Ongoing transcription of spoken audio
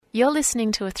You're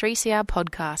listening to a 3CR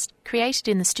podcast created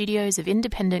in the studios of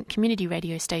independent community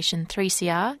radio station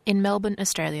 3CR in Melbourne,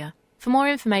 Australia. For more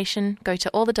information, go to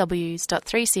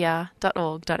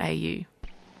allthews.3cr.org.au.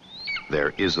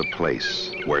 There is a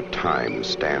place where time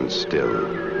stands still,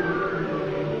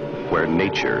 where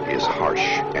nature is harsh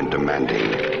and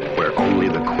demanding, where only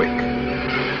the quick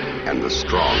and the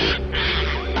strong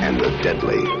and the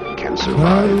deadly can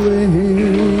survive.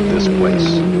 This place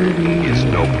is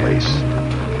no place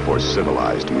for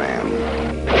civilized man.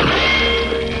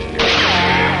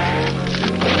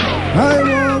 I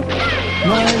want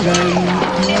my land.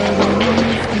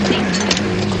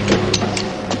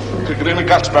 Kick it in the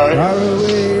guts, Barry. Far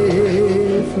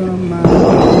away from my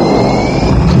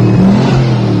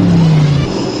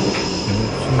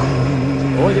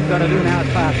All you've got to do now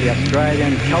is pass the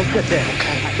Australian culture test.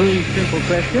 3 simple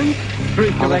questions,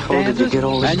 3 correct answers,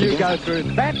 and you go through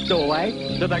that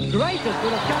doorway to the greatest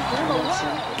little country in the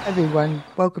world. Everyone,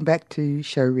 welcome back to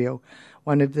Showreel.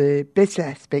 One of the best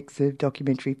aspects of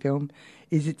documentary film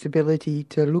is its ability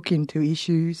to look into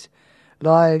issues,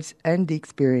 lives and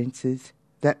experiences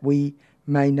that we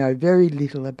may know very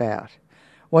little about.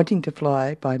 Wanting to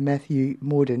Fly by Matthew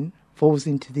Morden falls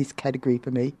into this category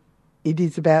for me. It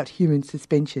is about human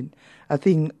suspension, a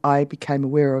thing I became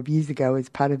aware of years ago as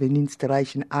part of an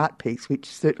installation art piece which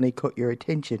certainly caught your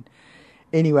attention.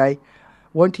 Anyway,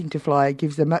 Wanting to Fly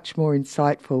gives a much more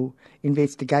insightful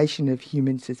investigation of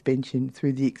human suspension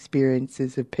through the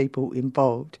experiences of people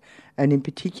involved, and in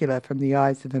particular from the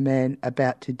eyes of a man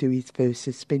about to do his first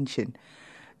suspension.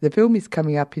 The film is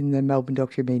coming up in the Melbourne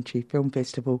Documentary Film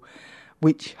Festival,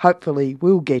 which hopefully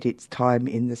will get its time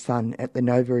in the sun at the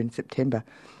Nova in September.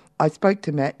 I spoke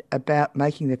to Matt about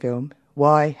making the film,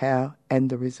 why, how, and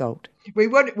the result. We're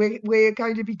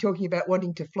going to be talking about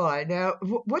Wanting to Fly. Now,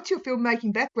 what's your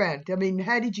filmmaking background? I mean,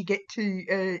 how did you get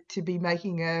to be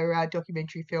making a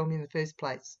documentary film in the first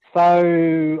place?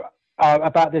 So,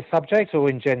 about this subject or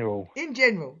in general? In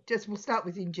general. We'll start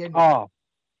with in general. Oh,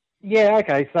 yeah,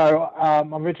 okay. So,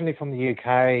 I'm originally from the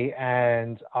UK,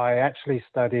 and I actually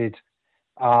studied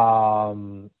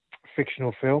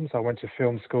fictional films. I went to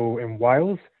film school in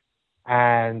Wales,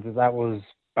 and that was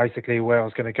basically where I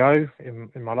was going to go in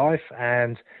my life.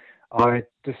 And I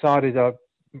decided I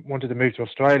wanted to move to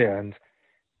Australia. And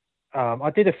I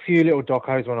did a few little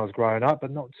docos when I was growing up, but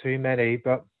not too many.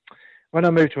 But when I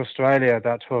moved to Australia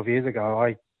about 12 years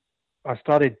ago, I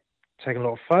started taking a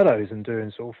lot of photos and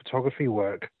doing sort of photography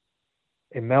work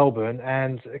in Melbourne.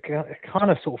 And it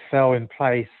kind of sort of fell in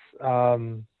place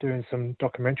doing some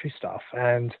documentary stuff.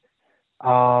 And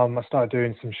I started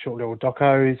doing some short little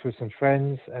docos with some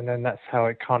friends, and then that's how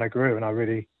it kind of grew. And I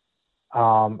really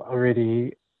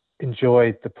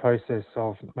enjoyed the process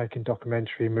of making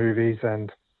documentary movies,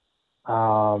 and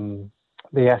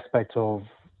the aspect of,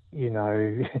 you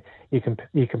know, you can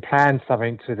plan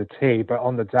something to the T, but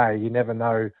on the day you never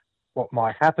know what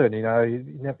might happen. You know,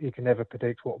 you can never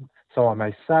predict what someone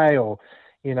may say, or,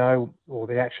 you know, or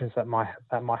the actions that might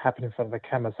happen in front of the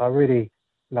camera. So I really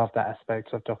love that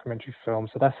aspect of documentary film.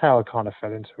 So that's how I kind of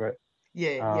fell into it.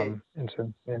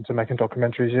 Into making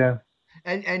documentaries, yeah.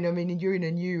 And I mean, you're in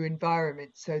a new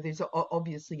environment, so there's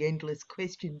obviously endless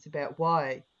questions about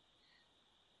why.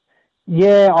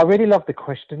 Yeah, I really love the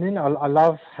questioning. I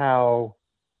love how,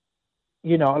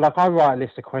 you know, like I write a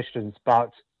list of questions,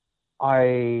 but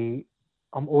I'm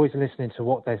always listening to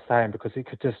what they're saying, because it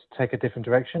could just take a different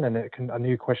direction, and a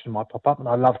new question might pop up. And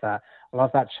I love that. I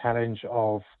love that challenge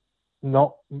of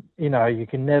not, you know, you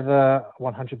can never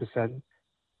 100%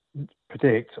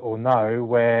 predict or know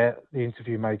where the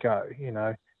interview may go, you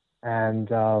know. And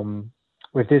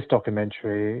with this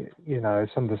documentary, you know,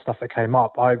 some of the stuff that came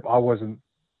up, I wasn't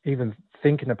even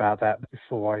thinking about that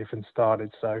before I even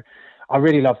started. So I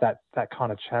really love that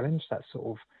kind of challenge, that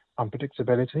sort of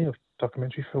unpredictability of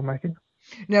documentary filmmaking.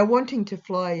 Now, Wanting to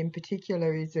Fly in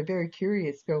particular is a very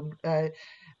curious film.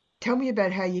 Tell me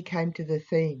about how you came to the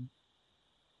theme.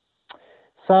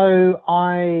 So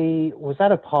I was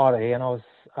at a party, and I was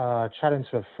chatting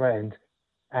to a friend,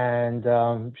 and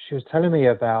she was telling me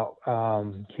about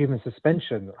human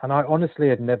suspension, and I honestly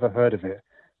had never heard of it.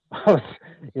 I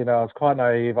was quite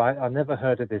naive. I never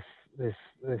heard of this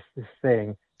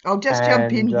thing. I'll just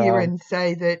jump in here and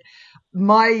say that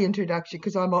my introduction,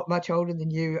 because I'm not much older than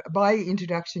you, my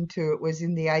introduction to it was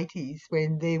in the 80s,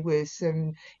 when there were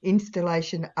some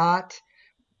installation artists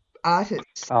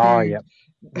who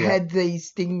had these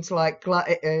things like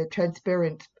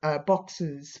transparent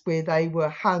boxes where they were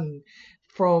hung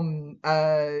from,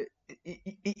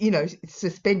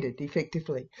 suspended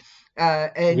effectively.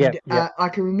 I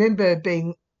can remember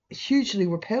being hugely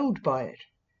repelled by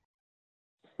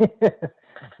it.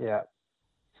 Yeah.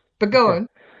 But go on.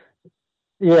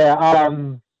 Yeah.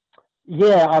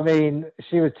 I mean,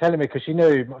 she was telling me because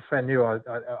my friend knew I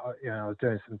was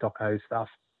doing some doco stuff,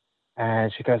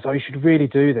 and she goes, "Oh, you should really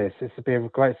do this. This would be a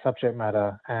great subject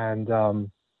matter." And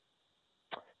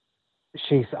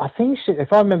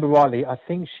if I remember rightly, I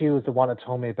think she was the one that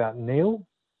told me about Neil,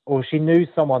 or she knew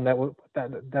someone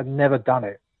that never done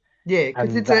it. Yeah,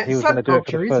 because it's a he was going to do it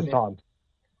for the first time.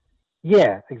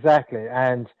 Yeah, exactly.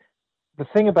 And the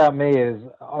thing about me is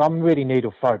I'm really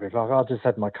needle phobic. Like I just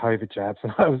had my COVID jabs,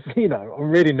 and I was, I'm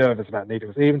really nervous about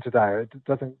needles. Even today, it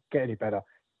doesn't get any better.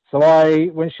 So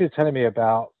when she was telling me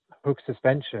about hook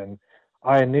suspension,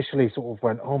 I initially sort of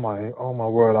went, oh my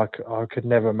word, I could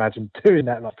never imagine doing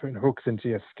that, like putting hooks into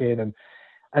your skin.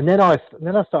 And then I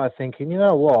started thinking, you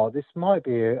know what, this might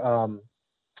be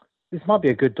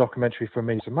a good documentary for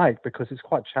me to make, because it's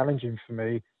quite challenging for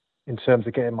me in terms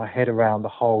of getting my head around the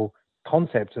whole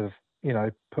concept of,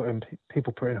 putting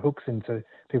hooks into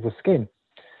people's skin.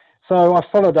 So I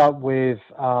followed up with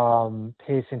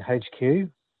Piercing HQ,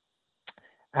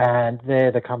 and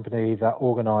they're the company that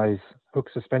organise hook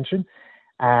suspension.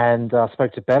 And I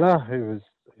spoke to Bella, who's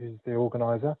the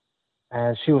organizer,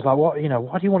 and she was like, "What?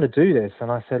 Why do you want to do this?"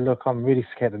 And I said, "Look, I'm really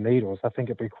scared of needles. I think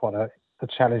it'd be quite a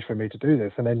challenge for me to do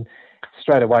this." And then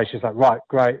straight away she's like, "Right,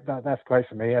 great, that's great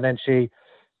for me." And then she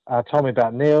told me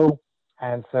about Neil,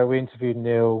 and so we interviewed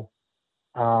Neil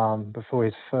before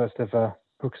his first ever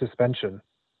hook suspension,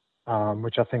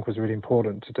 which I think was really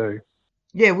important to do.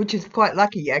 Yeah, which is quite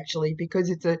lucky, actually, because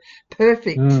it's a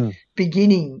perfect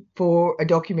beginning for a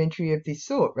documentary of this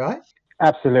sort, right?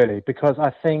 Absolutely, because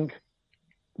I think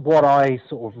what I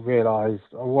sort of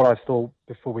realised, or what I thought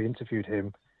before we interviewed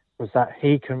him, was that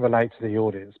he can relate to the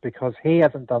audience, because he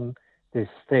hasn't done this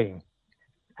thing,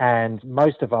 and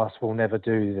most of us will never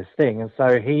do this thing. And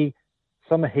so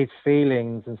some of his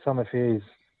feelings and some of his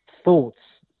thoughts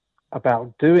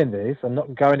about doing this and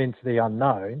not going into the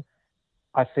unknown,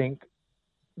 I think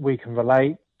we can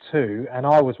relate to. And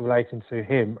I was relating to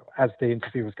him as the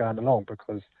interview was going along,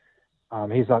 because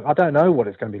he's like, I don't know what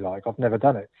it's going to be like. I've never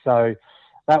done it. So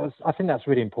I think that's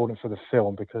really important for the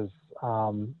film, because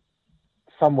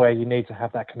somewhere you need to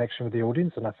have that connection with the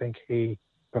audience. And I think he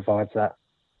provides that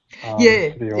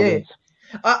to the audience.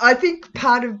 Yeah. I think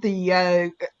part of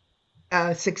the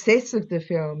success of the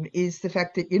film is the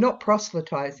fact that you're not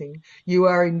proselytizing, you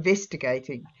are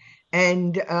investigating.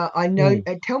 And I know,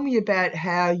 tell me about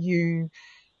how you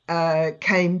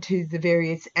came to the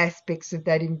various aspects of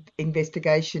that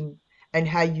investigation, and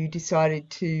how you decided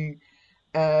to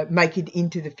make it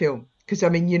into the film. Because, I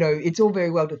mean, it's all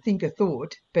very well to think a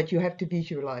thought, but you have to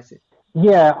visualize it.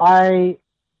 Yeah,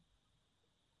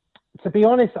 to be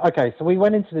honest, okay, so we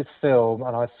went into this film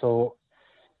and I thought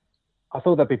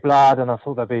there'd be blood, and I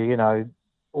thought there'd be,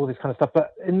 all this kind of stuff.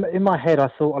 But in my head, I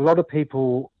thought a lot of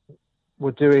people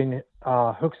were doing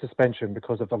hook suspension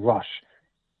because of the rush,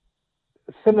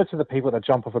 similar to the people that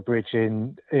jump off a bridge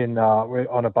on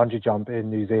a bungee jump in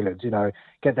New Zealand.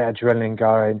 Get their adrenaline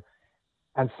going.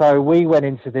 And so we went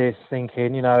into this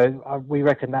thinking, we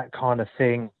reckon that kind of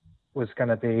thing was going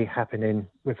to be happening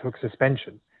with hook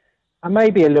suspension, and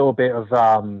maybe a little bit of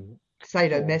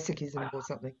sadomasochism or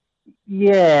something.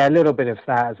 Yeah, a little bit of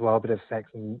that as well, a bit of sex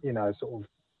and, sort of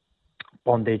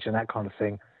bondage and that kind of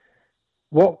thing.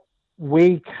 What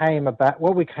we came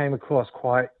across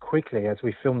quite quickly as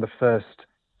we filmed the first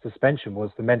suspension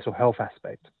was the mental health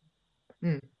aspect.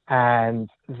 And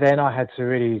then I had to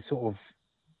really sort of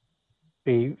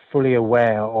be fully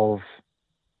aware of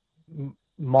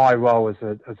my role as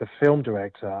a film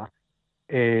director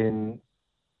in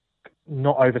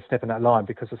not overstepping that line,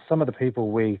 because of some of the people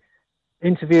we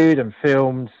interviewed and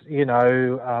filmed,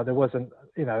 there wasn't,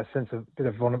 a sense of bit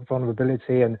of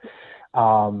vulnerability, and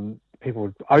people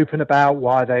were open about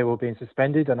why they were being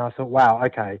suspended. And I thought, wow,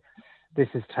 okay, this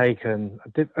has taken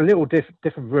a little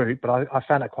different route, but I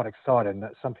found it quite exciting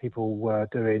that some people were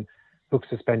doing hook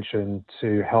suspension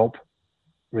to help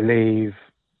relieve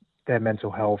their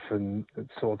mental health and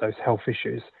sort of those health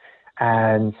issues.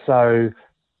 And so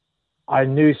I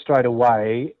knew straight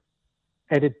away,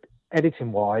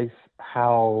 editing wise,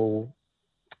 how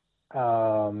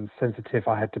sensitive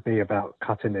I had to be about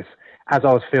cutting this as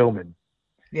I was filming.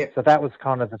 Yeah. So that was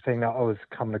kind of the thing that I was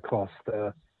coming across,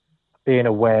 the being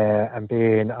aware and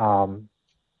being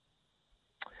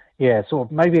sort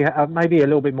of maybe a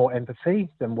little bit more empathy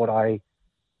than what I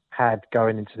had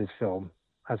going into this film.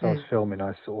 As I was filming,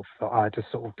 I sort of thought I'd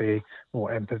just sort of be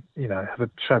more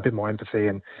show a bit more empathy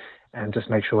and just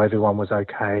make sure everyone was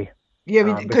okay. Yeah,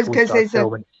 because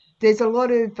there's a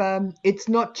lot of it's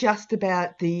not just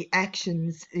about the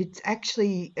actions. It's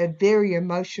actually a very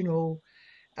emotional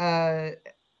aspect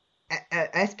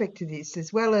to this,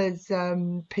 as well as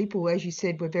people, as you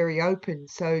said, were very open.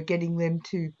 So getting them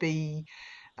to be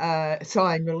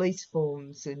sign release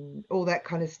forms and all that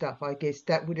kind of stuff, I guess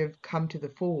that would have come to the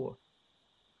fore.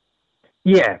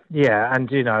 Yeah, and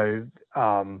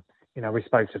we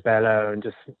spoke to Bella and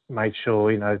just made sure,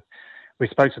 we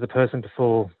spoke to the person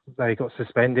before they got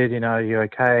suspended. You're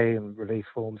okay, and release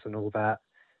forms and all that.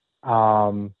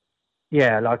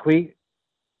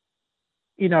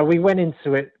 We went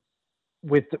into it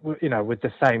with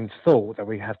the same thought that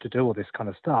we have to do all this kind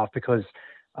of stuff because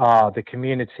the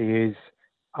community is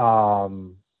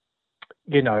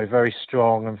very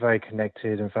strong and very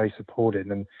connected and very supportive.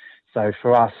 And so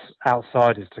for us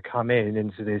outsiders to come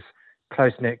into this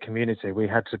close-knit community, we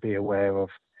had to be aware of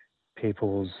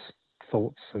people's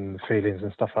thoughts and feelings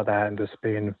and stuff like that, and just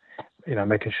being,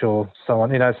 making sure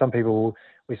some people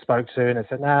we spoke to and they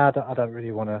said, I don't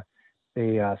really want to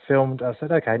be filmed. I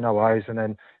said, okay, no worries. And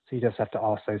then, so you just have to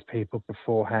ask those people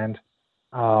beforehand.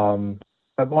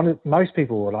 But most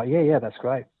people were like, yeah, that's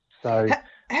great. So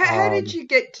how did you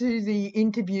get to the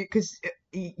interview? Because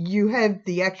you have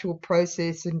the actual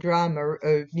process and drama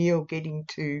of Neil getting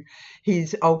to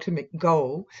his ultimate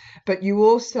goal, but you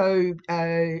also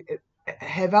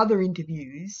have other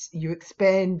interviews. You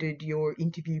expanded your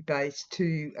interview base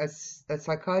to a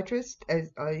psychiatrist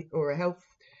or a health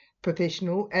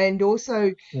professional, and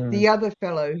also the other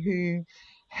fellow who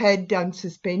had done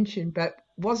suspension but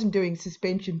wasn't doing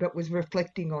suspension but was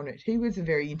reflecting on it. He was a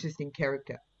very interesting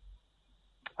character.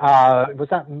 Was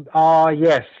that?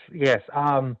 Yes.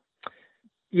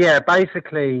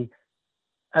 Basically,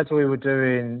 as we were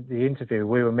doing the interview,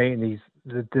 we were meeting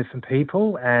the different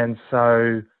people, and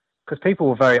so because people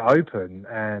were very open,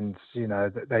 and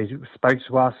they spoke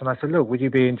to us, and I said, look, would you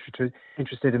be interested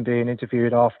in being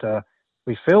interviewed after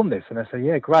we filmed this? And I said,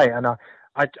 yeah, great. And I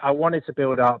wanted to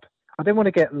build up. I didn't want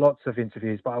to get lots of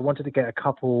interviews, but I wanted to get a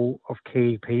couple of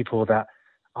key people that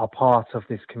are part of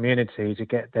this community to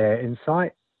get their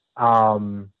insight.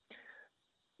 Like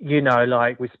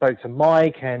we spoke to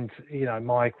Mike, and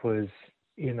Mike was,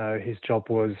 his job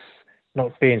was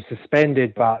not being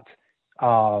suspended, but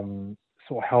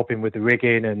sort of helping with the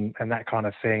rigging and that kind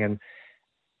of thing. And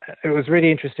it was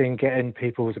really interesting getting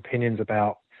people's opinions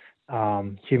about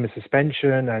human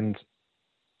suspension and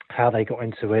how they got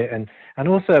into it, and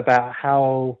also about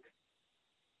how,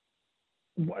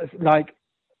 like,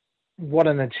 what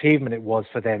an achievement it was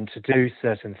for them to do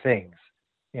certain things,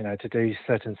 to do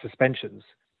certain suspensions.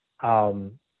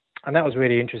 And that was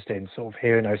really interesting, sort of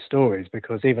hearing those stories,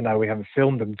 because even though we haven't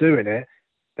filmed them doing it,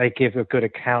 they give a good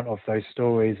account of those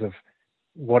stories of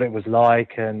what it was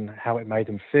like and how it made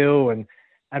them feel.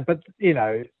 But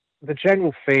the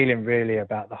general feeling really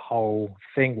about the whole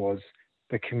thing was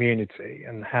the community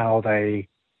and how they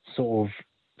sort of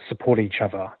support each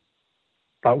other,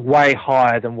 but way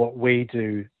higher than what we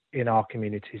do in our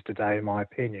communities today, in my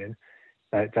opinion.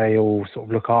 That they all sort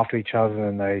of look after each other,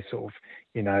 and they sort of,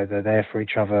 they're there for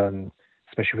each other, and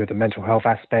especially with the mental health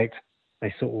aspect,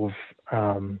 they sort of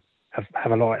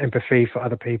have a lot of empathy for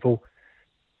other people.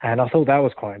 And I thought that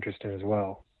was quite interesting as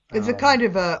well. It's a kind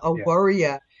of a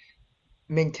warrior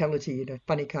mentality in a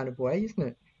funny kind of way, isn't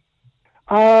it?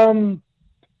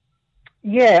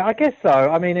 Yeah, I guess so.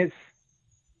 I mean, it's,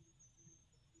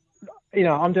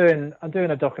 I'm doing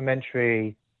a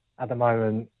documentary at the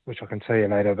moment, which I can tell you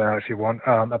later about if you want,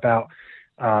 about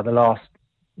the last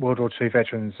World War II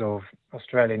veterans of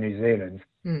Australia and New Zealand.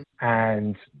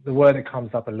 And the word that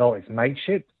comes up a lot is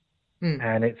mateship.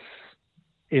 And it's,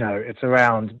 it's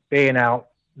around being out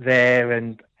there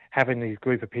and having these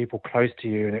group of people close to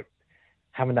you, and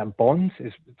having that bond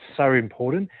is so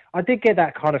important. I did get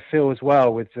that kind of feel as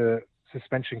well with the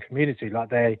suspension community, like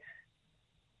they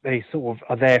sort of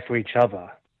are there for each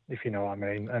other, if you know what I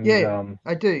mean. And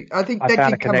I do. I think that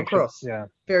did come across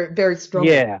very, very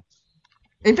strongly. Yeah.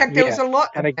 In fact, there was a lot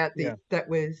about this that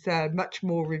was much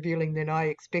more revealing than I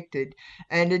expected,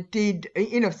 and it did,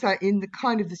 so in the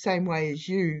kind of the same way as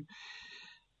you,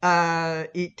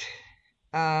 it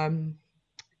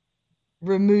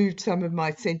removed some of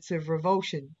my sense of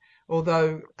revulsion.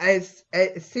 Although, as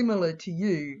similar to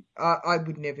you, I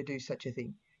would never do such a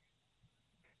thing.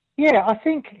 Yeah, I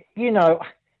think, the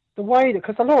way that,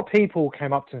 because a lot of people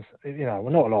came up to,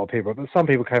 well, not a lot of people, but some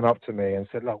people came up to me and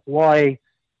said, look, why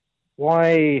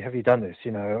have you done this?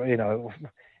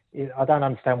 I don't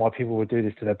understand why people would do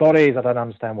this to their bodies. I don't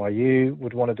understand why you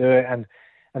would want to do it. And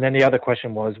then the other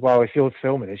question was, well, if you're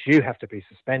filming this, you have to be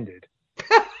suspended.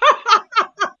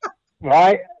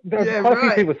 Right? Quite a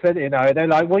few people said, they're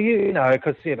like, well,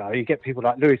 because, you get people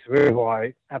like Louis Theroux, who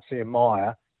I absolutely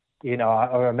admire, You know,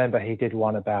 I remember he did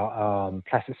one about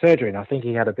plastic surgery, and I think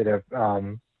he had a bit of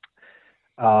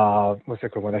what's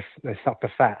it called when they suck the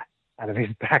fat out of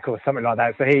his back or something like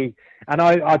that. So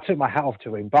I took my hat off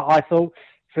to him. But I thought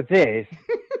for this,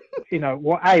 you know,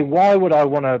 why would I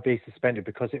want to be suspended?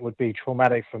 Because it would be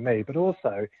traumatic for me. But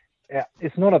also,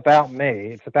 it's not about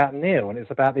me. It's about Neil, and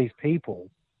it's about these people.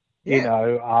 Yeah. You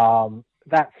know,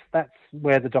 that's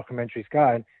where the documentary's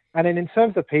going. And then in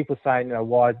terms of people saying, you know,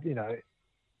 why, you know,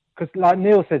 because like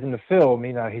Neil says in the film,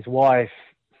 you know, his wife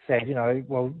said, you know,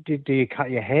 well, do you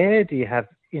cut your hair? Do you have,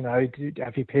 you know,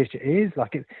 have you pierced your ears?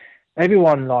 Like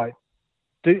everyone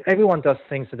does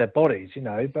things to their bodies, you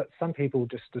know, but some people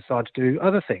just decide to do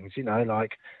other things, you know,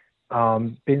 like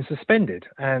being suspended.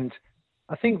 And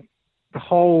I think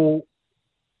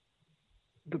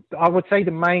I would say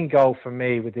the main goal for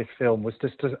me with this film was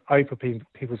just to open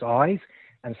people's eyes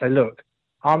and say, look,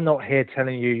 I'm not here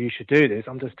telling you should do this.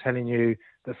 I'm just telling you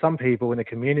that some people in the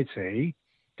community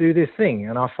do this thing,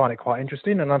 and I find it quite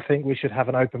interesting, and I think we should have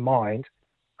an open mind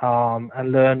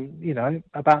and learn, you know,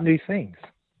 about new things.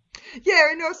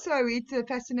 Yeah, and also it's a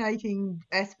fascinating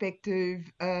aspect of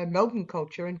Melbourne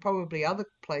culture and probably other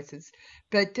places,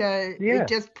 but it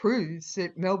just proves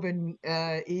that Melbourne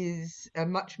is a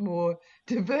much more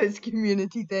diverse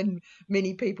community than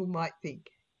many people might think.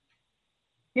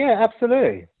 Yeah,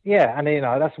 absolutely. Yeah, and you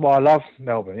know that's why I love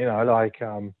Melbourne. You know, like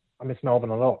I miss Melbourne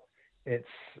a lot.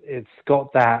 It's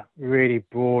got that really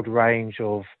broad range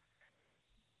of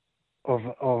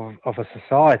a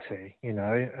society. You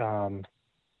know,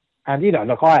 and you know,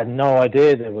 look, I had no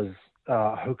idea there was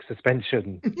hook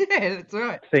suspension. Yeah, that's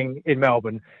right. Thing in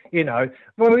Melbourne. You know,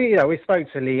 well, we spoke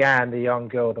to Leanne, the young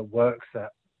girl that works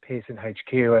at Pearson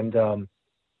HQ, and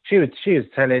she was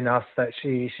telling us that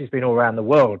she's been all around the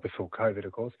world before COVID,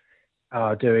 of course,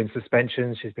 doing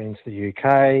suspensions. She's been to the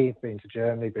UK, been to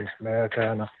Germany, been to America,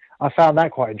 and I found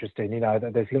that quite interesting. You know,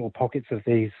 that there's little pockets of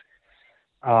these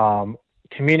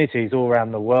communities all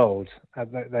around the world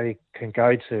that they can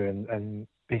go to and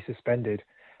be suspended.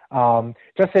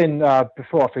 Just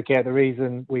before I forget, the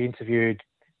reason we interviewed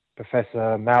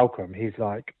Professor Malcolm, he's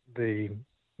like the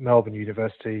Melbourne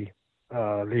University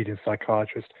leading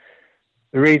psychiatrist.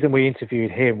 The reason we interviewed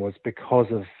him was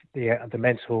because of the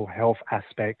mental health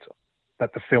aspect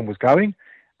that the film was going,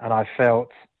 and I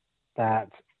felt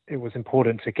that it was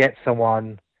important to get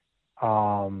someone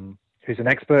who's an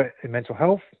expert in mental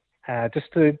health,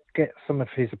 just to get some of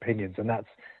his opinions. And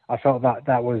I felt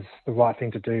that was the right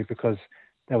thing to do, because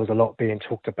there was a lot being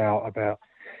talked about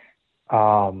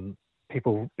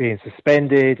people being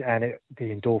suspended and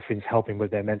the endorphins helping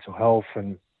with their mental health,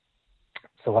 and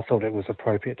so I thought it was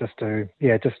appropriate just to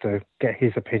get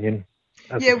his opinion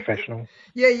as a professional.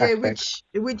 Yeah, which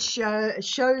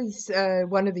shows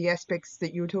one of the aspects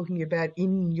that you were talking about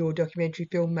in your documentary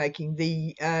filmmaking,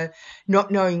 the not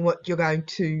knowing what you're going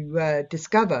to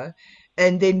discover,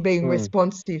 and then being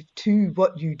responsive to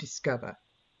what you discover.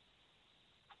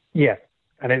 Yeah,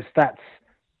 and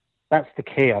that's the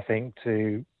key, I think,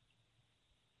 to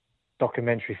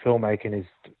documentary filmmaking, is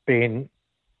being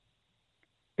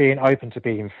open to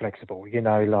being flexible. You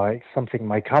know, like something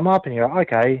may come up and you're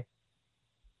like, okay,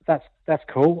 that's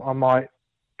cool. I might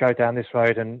go down this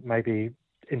road and maybe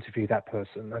interview that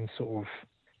person and sort of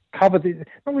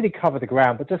not really cover the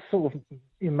ground, but just sort of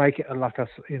make it like a,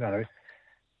 you know,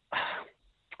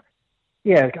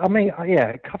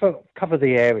 cover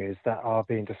the areas that are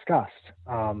being discussed.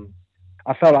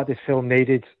 I felt like this film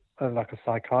needed like a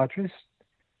psychiatrist,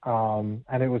 and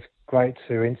it was great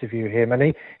to interview him,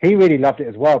 and he really loved it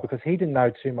as well, because he didn't know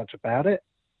too much about it.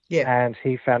 Yeah, and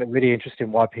he found it really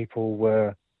interesting why people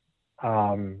were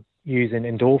using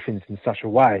endorphins in such a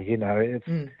way. You know, it's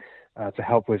to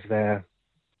help with their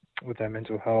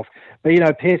mental health. But you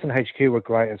know, Pearson HQ were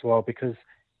great as well, because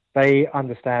they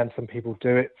understand some people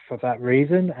do it for that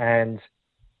reason, and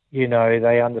you know,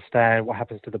 they understand what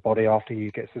happens to the body after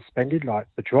you get suspended, like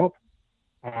the drop,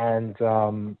 and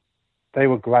they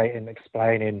were great in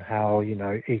explaining how, you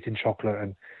know, eating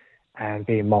chocolate and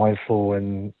being mindful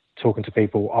and talking to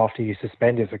people after you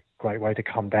suspend is a great way to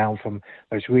come down from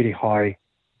those really high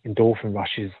endorphin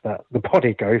rushes that the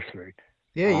body goes through.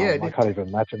 I can't even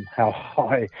imagine how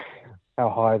high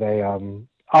they. I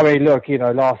mean, look, you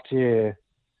know, this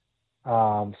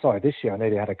year I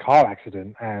nearly had a car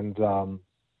accident, and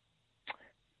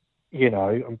you know,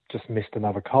 I just missed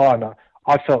another car, and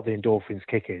I felt the endorphins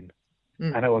kick in.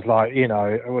 And it was like, you know,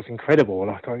 it was incredible,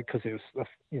 like, because it was,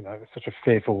 you know, such a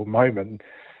fearful moment,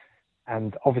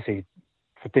 and obviously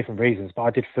for different reasons, but I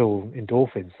did feel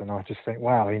endorphins, and I just think,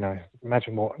 wow, you know,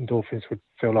 imagine what endorphins would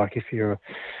feel like if you're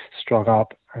strung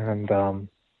up, and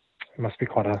must be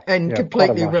quite a and quite a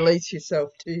completely rush. release yourself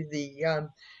to the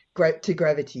to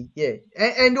gravity. Yeah,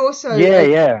 and also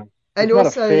It's and not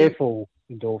also a fearful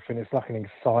endorphin; it's like an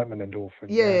excitement endorphin.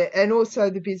 yeah, and also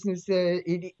the business.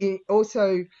 It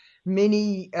also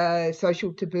many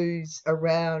social taboos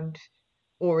around,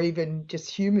 or even just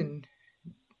human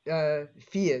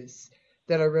fears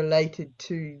that are related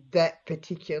to that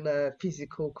particular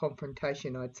physical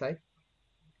confrontation, I'd say.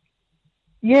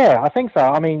 Yeah, I think so.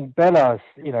 I mean, Bella's,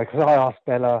 because I asked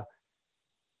Bella,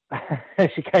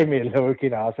 she gave me a look,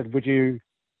 I said, would you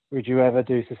ever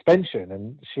do suspension?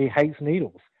 And she hates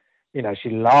needles. She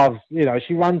loves,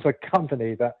 she runs a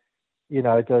company that,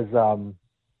 does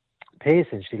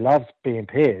piercing. She loves being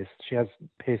pierced. She has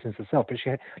piercings herself, but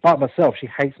like myself, she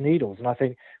hates needles. And I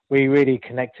think we really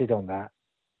connected on that.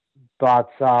 But,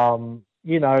 for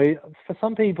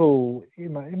some people, it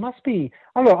must be,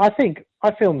 look, I think I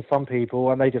filmed some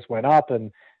people and they just went up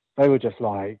and they were just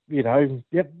like,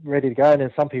 yep, ready to go. And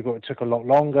then some people, it took a lot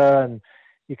longer and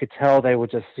you could tell they were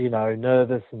just,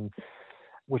 nervous, and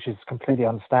which is completely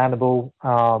understandable.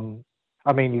 I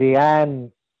mean,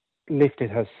 Leanne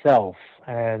lifted herself,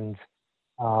 and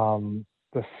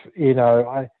the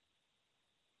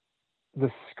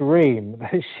scream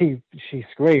that she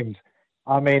screamed.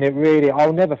 I mean, it really,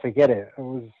 I'll never forget it. It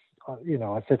was,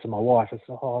 I said to my wife, I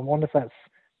said, I wonder if that's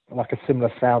like a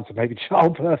similar sound to maybe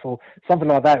childbirth or something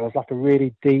like that. It was like a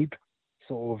really deep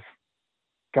sort of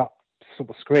gut sort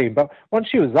of scream. But once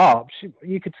she was up,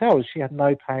 you could tell she had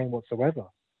no pain whatsoever.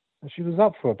 And she was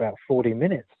up for about 40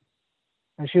 minutes.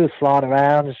 And she was flying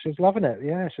around and she was loving it.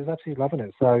 Yeah, she was absolutely loving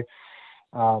it. So,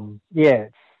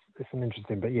 it's an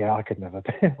interesting, but yeah, I could never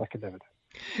do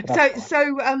it.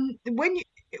 So when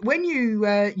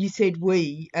you said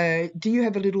do you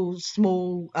have a little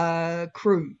small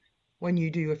crew when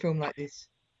you do a film like this?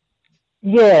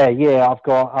 Yeah, I've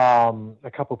got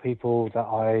a couple of people that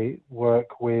I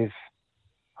work with.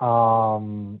 So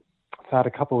I had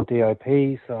a couple of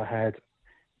DOPs. So I had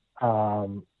a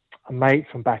mate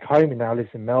from back home who now lives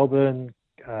in Melbourne,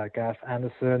 Gareth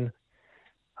Anderson.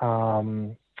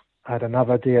 I had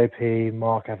another DOP,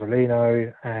 Mark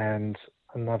Avrolino, and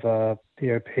another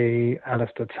DOP,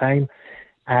 Alistair Tame.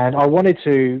 And I wanted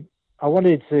to,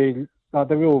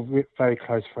 they're all very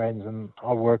close friends and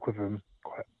I work with them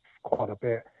quite a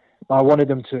bit. But I wanted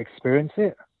them to experience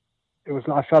it.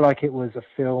 I felt like it was a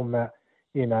film that,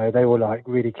 they were like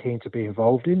really keen to be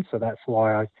involved in. So that's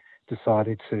why I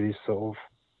decided to sort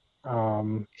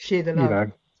of, share the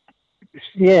love.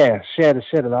 Share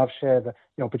the love, share the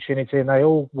opportunity, and they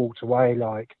all walked away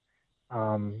like,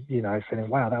 feeling,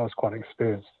 wow, that was quite an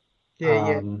experience.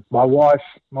 My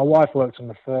wife worked on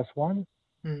the first one,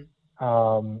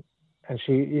 and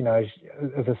she,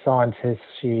 as a scientist,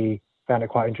 she found it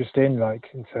quite interesting, like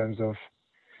in terms of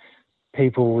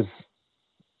people's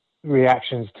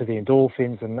reactions to the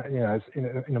endorphins, and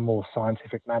in a more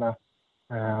scientific manner.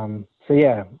 But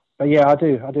I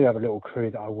do have a little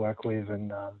crew that I work with,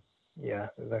 and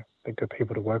they're good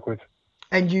people to work with.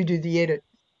 And you do the edit?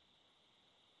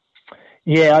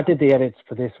 Yeah, I did the edits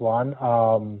for this one.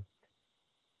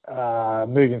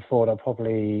 Moving forward, I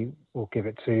probably will give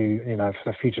it to,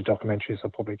 for the future documentaries, I'll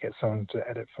probably get someone to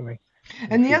edit for me.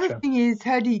 And the other thing is,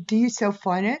 how do you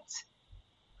self-finance?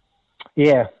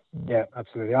 Yeah,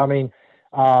 absolutely. I mean,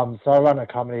 so I run a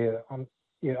company.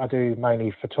 I do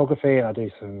mainly photography, and I do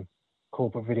some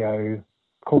corporate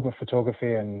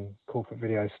photography and corporate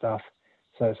video stuff.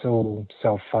 So it's all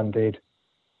self-funded.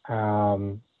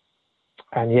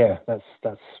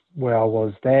 That's where I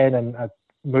was then. And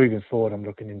moving forward, I'm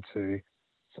looking into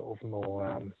sort of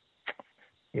more,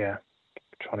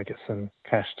 trying to get some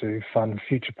cash to fund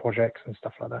future projects and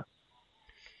stuff like that.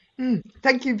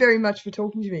 Thank you very much for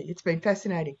talking to me. It's been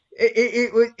fascinating.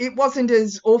 It wasn't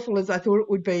as awful as I thought it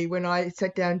would be when I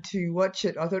sat down to watch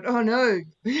it. I thought, oh no.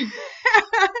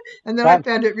 And then I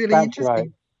found it really interesting.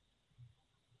 Great.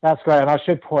 That's great. And I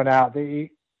should point out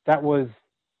that was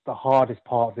the hardest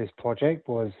part of this project,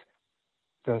 was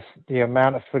the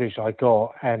amount of footage I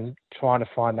got and trying to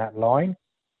find that line,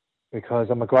 because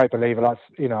I'm a great believer. Like,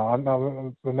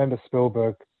 I remember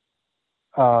Spielberg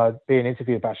being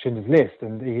interviewed about Schindler's List,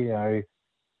 and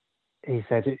he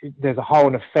said, there's a hole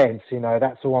in the fence,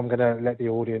 that's all I'm going to let the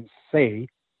audience see,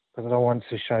 because I don't want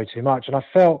to show too much. And I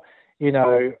felt,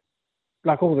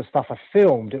 like all the stuff I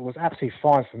filmed, it was absolutely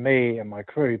fine for me and my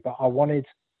crew, but I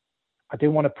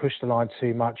didn't want to push the line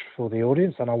too much for the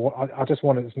audience, and I just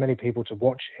wanted as many people to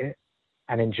watch it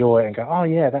and enjoy it and go, oh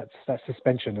yeah, that's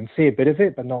suspension, and see a bit of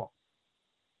it, but not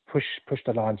push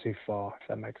the line too far, if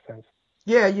that makes sense.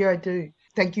 Yeah, I do.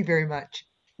 Thank you very much.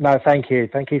 No, thank you.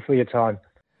 Thank you for your time.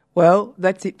 Well,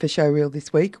 that's it for Showreel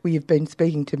this week. We have been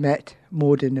speaking to Matt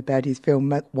Morden about his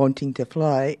film Wanting to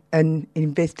Fly, an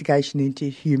investigation into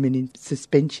human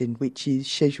suspension, which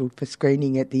is scheduled for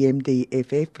screening at the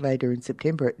MDFF later in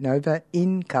September at Nova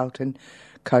in Carlton,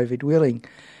 COVID willing.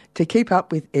 To keep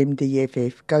up with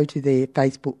MDFF, go to their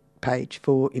Facebook page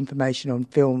for information on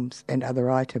films and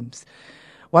other items.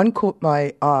 One caught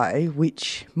my eye,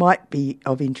 which might be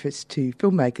of interest to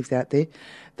filmmakers out there.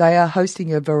 They are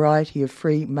hosting a variety of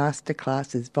free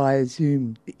masterclasses via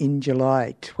Zoom in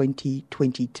July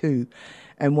 2022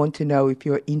 and want to know if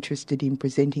you're interested in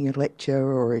presenting a lecture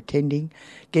or attending,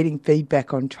 getting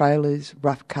feedback on trailers,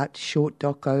 rough cuts, short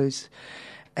docos.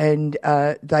 And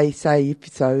they say, if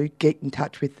so, get in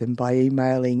touch with them by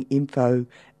emailing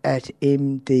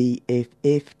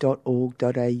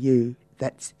info@mdff.org.au.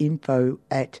 That's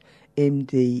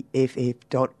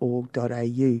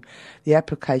info@mdff.org.au. The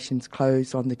applications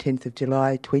close on the 10th of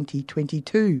July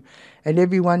 2022 and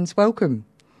everyone's welcome,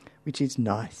 which is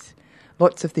nice.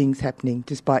 Lots of things happening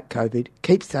despite COVID.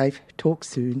 Keep safe. Talk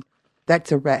soon.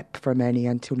 That's a wrap from Annie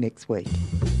until next week.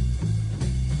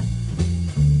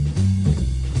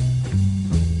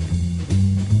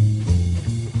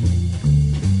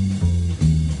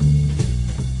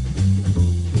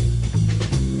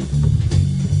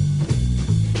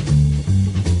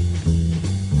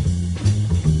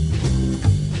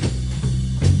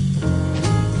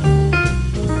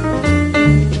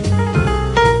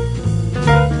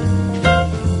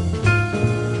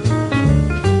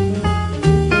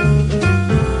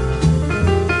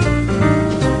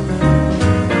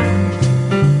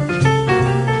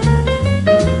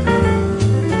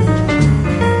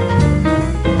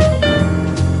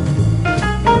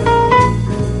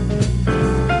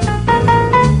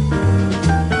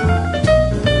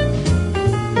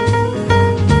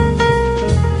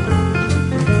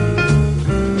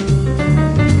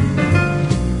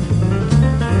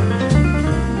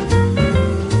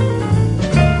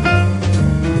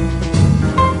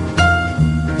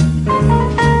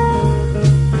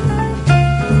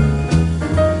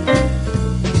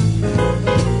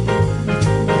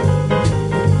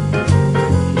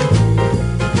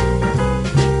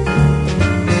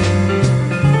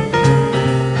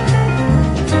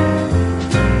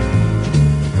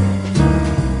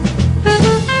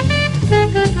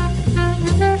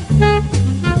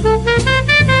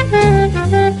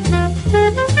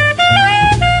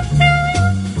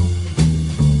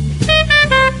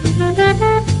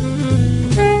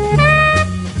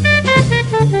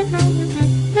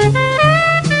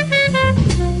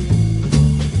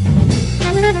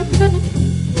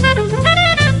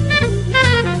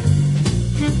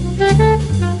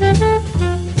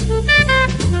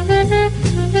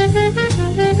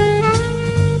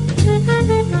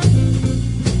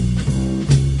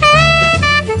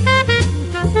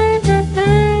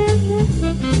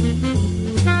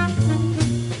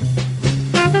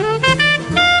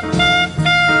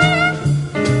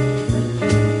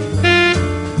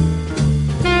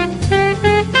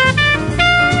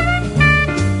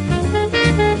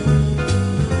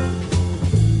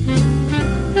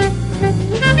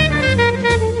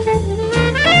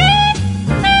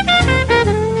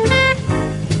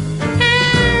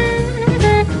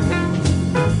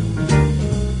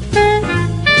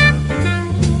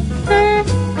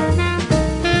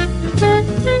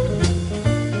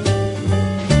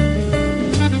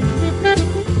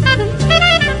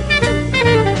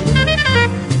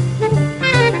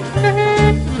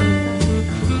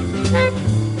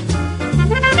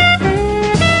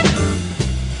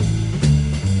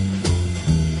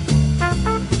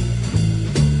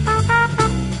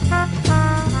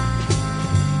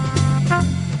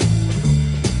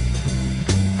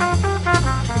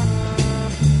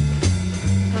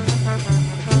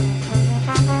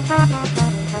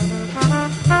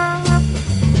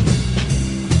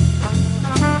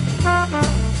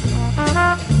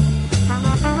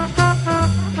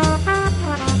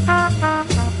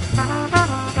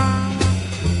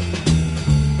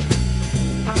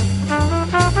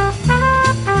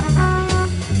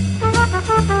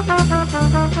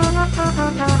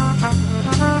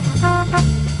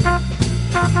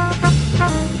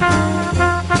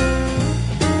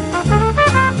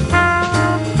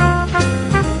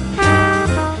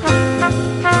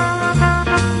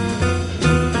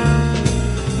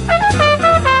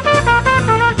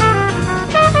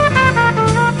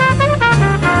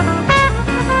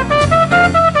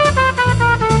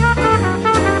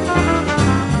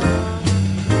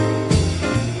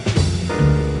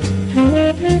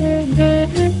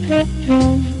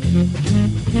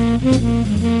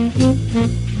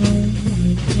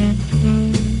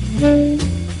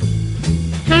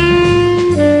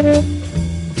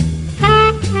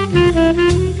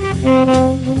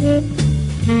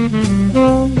 You've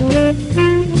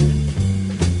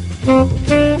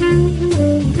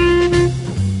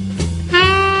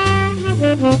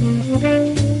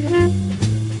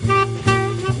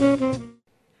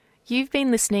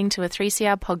been listening to a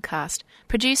 3CR podcast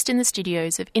produced in the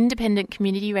studios of independent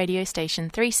community radio station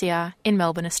 3CR in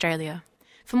Melbourne, Australia.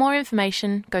 For more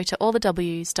information, go to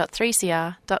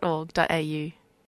allthews.3cr.org.au.